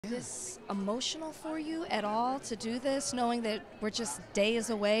This emotional for you at all to do this, knowing that we're just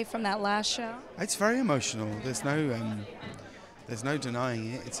days away from that last show? It's very emotional. There's no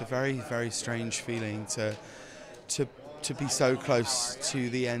denying it. It's a very, very strange feeling to be so close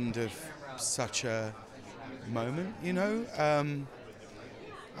to the end of such a moment, you know. And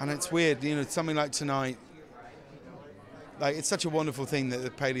it's weird, you know, something like tonight. Like, it's such a wonderful thing that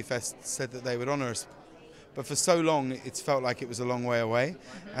the PaleyFest said that they would honour us. But for so long, it's felt like it was a long way away.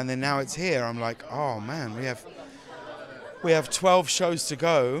 And then now it's here. I'm like, oh man, we have 12 shows to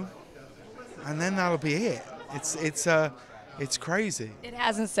go, and then that'll be it. It's crazy. It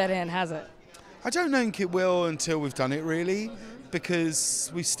hasn't set in, has it? I don't think it will until we've done it, really,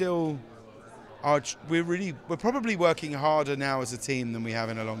 because we still are. We're probably working harder now as a team than we have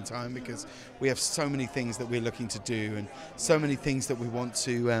in a long time, because we have so many things that we're looking to do and so many things that we want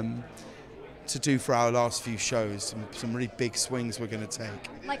to do for our last few shows. Some really big swings we're going to take.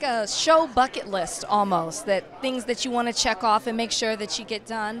 Like a show bucket list almost, that things that you want to check off and make sure that you get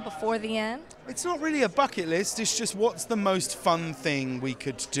done before the end? It's not really a bucket list, it's just what's the most fun thing we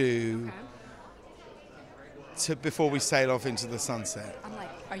could do before we sail off into the sunset. I'm like,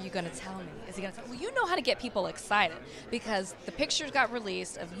 are you going to tell me? Is he going to tell me? Well, you know how to get people excited, because the pictures got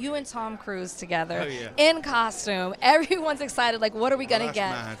released of you and Tom Cruise together in costume. Everyone's excited. Like, what are we going to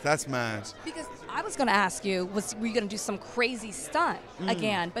get? Mad. That's mad. Because I was going to ask you, were you going to do some crazy stunt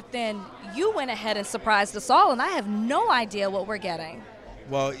again? But then you went ahead and surprised us all, and I have no idea what we're getting.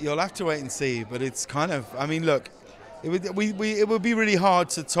 Well, you'll have to wait and see, but it's kind of, I mean, look, it would be really hard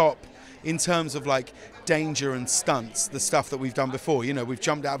to top in terms of like danger and stunts, the stuff that we've done before. You know, we've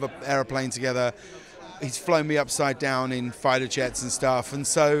jumped out of an aeroplane together. He's flown me upside down in fighter jets and stuff. And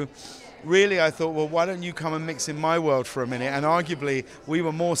so really I thought, well, why don't you come and mix in my world for a minute? And arguably we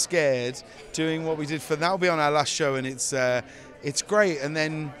were more scared doing what we did for, that'll be on our last show, and it's great. And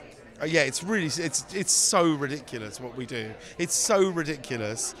then yeah, it's so ridiculous what we do. It's so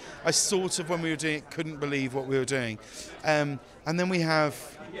ridiculous. I sort of, when we were doing it, couldn't believe what we were doing. And then we have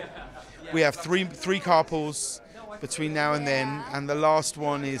three carpools between now and then, and the last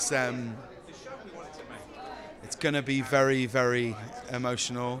one is it's going to be very, very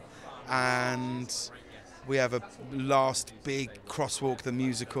emotional. And we have a last big Crosswalk the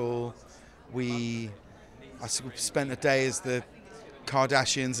musical. I spent a day as the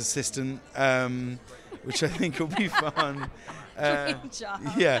Kardashians assistant, which I think will be fun. Dream job.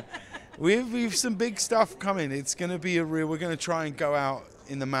 Yeah, we've some big stuff coming. It's going to be we're going to try and go out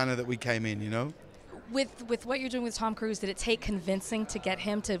in the manner that we came in, you know. With what you're doing with Tom Cruise, did it take convincing to get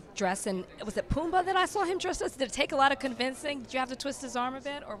him to dress in, was it Pumbaa that I saw him dressed as? Did it take a lot of convincing? Did you have to twist his arm a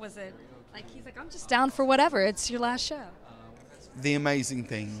bit, or was it like he's like, I'm just down for whatever, it's your last show? The amazing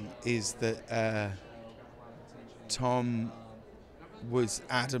thing is that Tom was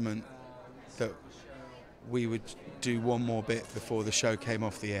adamant that we would do one more bit before the show came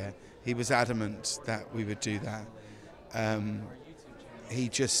off the air. He was adamant that we would do that. He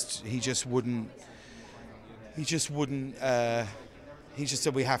just wouldn't. He just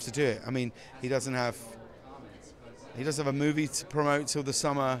said we have to do it. I mean, he doesn't have a movie to promote till the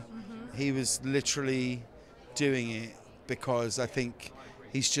summer. He was literally doing it because I think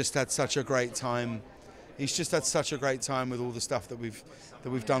he's just had such a great time. He's just had such a great time with all the stuff that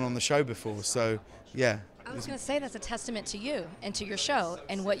we've done on the show before. So yeah. I was going to say that's a testament to you and to your show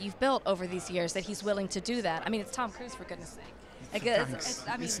and what you've built over these years, that he's willing to do that. I mean, it's Tom Cruise, for goodness sake.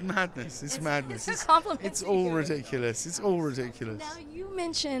 It's madness. It's madness. It's a compliment. It's all ridiculous. It's all ridiculous. Now, you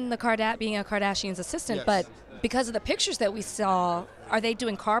mentioned being a Kardashians assistant, Yes. But because of the pictures that we saw, are they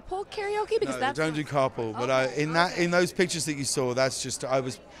doing carpool karaoke? Because No, they don't do carpool. But in those pictures that you saw, that's just I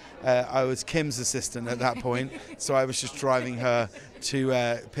was Kim's assistant at that point, so I was just driving her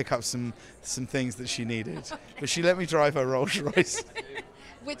to pick up some things that she needed. But she let me drive her Rolls Royce.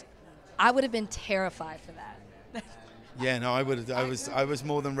 Which I would have been terrified for that. Yeah, no, I would. I was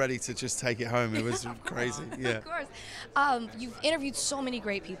more than ready to just take it home. It was crazy. Yeah. Of course. You've interviewed so many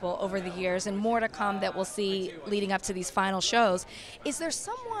great people over the years, and more to come that we'll see leading up to these final shows. Is there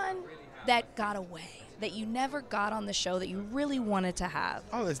someone that got away that you never got on the show that you really wanted to have?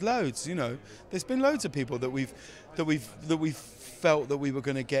 Oh, there's loads. You know, there's been loads of people that we've felt that we were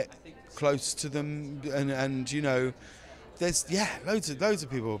going to get close to them, and you know, there's loads of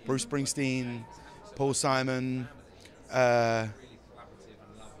people. Bruce Springsteen, Paul Simon. The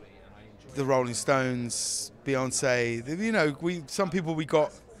Rolling Stones, Beyonce, you know, some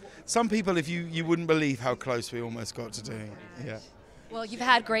people if you wouldn't believe how close we almost got to doing it. Yeah. Well, you've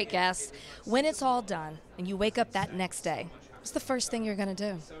had great guests. When it's all done and you wake up that next day, what's the first thing you're going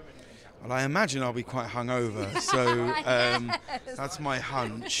to do? Well, I imagine I'll be quite hungover, so that's my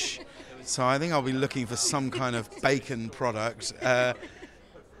hunch. So I think I'll be looking for some kind of bacon product.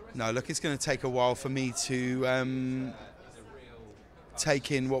 No, look, it's going to take a while for me to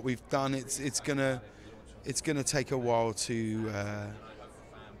take in what we've done. It's gonna take a while to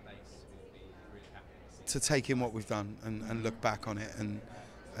take in what we've done and look back on it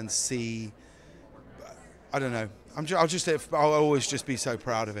and see. I don't know. I'll always just be so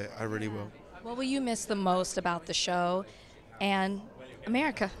proud of it. I really will. What will you miss the most about the show and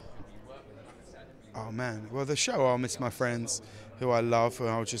America? Oh man. Well, the show, I'll miss my friends who I love.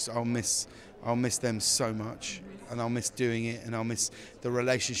 I'll miss them so much, and I'll miss doing it, and I'll miss the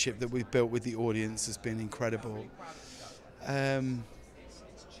relationship that we've built with the audience has been incredible. And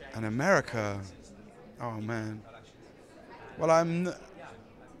America, oh man. Well,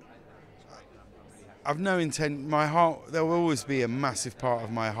 I've no intent. My heart, there will always be a massive part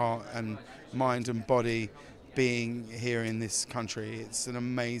of my heart and mind and body being here in this country. It's an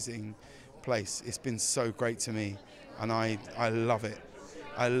amazing place. It's been so great to me, and I love it.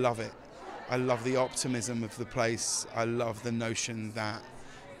 I love it. I love the optimism of the place. I love the notion that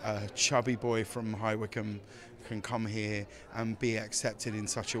a chubby boy from High Wycombe can come here and be accepted in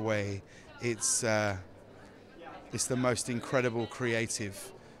such a way. It's the most incredible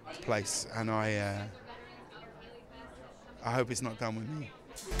creative place, and I hope it's not done with me.